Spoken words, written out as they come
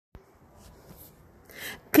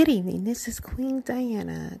Good evening. This is Queen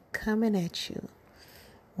Diana coming at you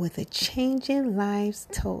with a changing lives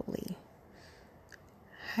totally.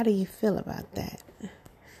 How do you feel about that?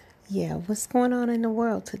 Yeah, what's going on in the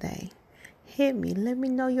world today? Hit me. Let me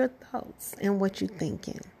know your thoughts and what you're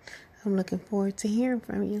thinking. I'm looking forward to hearing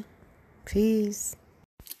from you. Peace.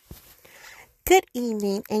 Good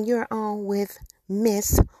evening, and you're on with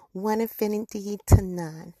Miss One Infinity to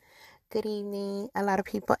None. Good evening. A lot of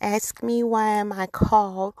people ask me why am I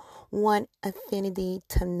called One Affinity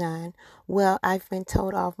to None. Well, I've been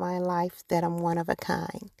told all my life that I'm one of a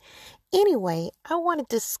kind. Anyway, I want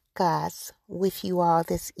to discuss with you all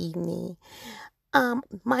this evening.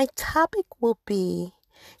 My topic will be,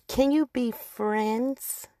 can you be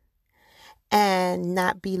friends and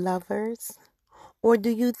not be lovers? Or do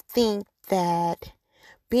you think that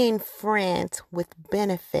being friends with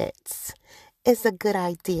benefits is a good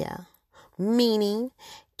idea? Meaning,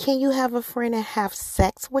 can you have a friend and have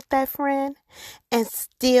sex with that friend and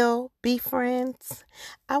still be friends?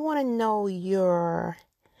 I want to know your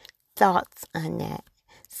thoughts on that.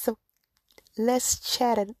 So let's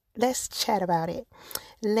chat about it.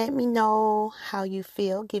 Let me know how you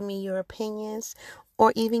feel. Give me your opinions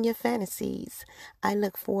or even your fantasies. I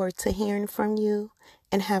look forward to hearing from you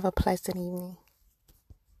and have a pleasant evening.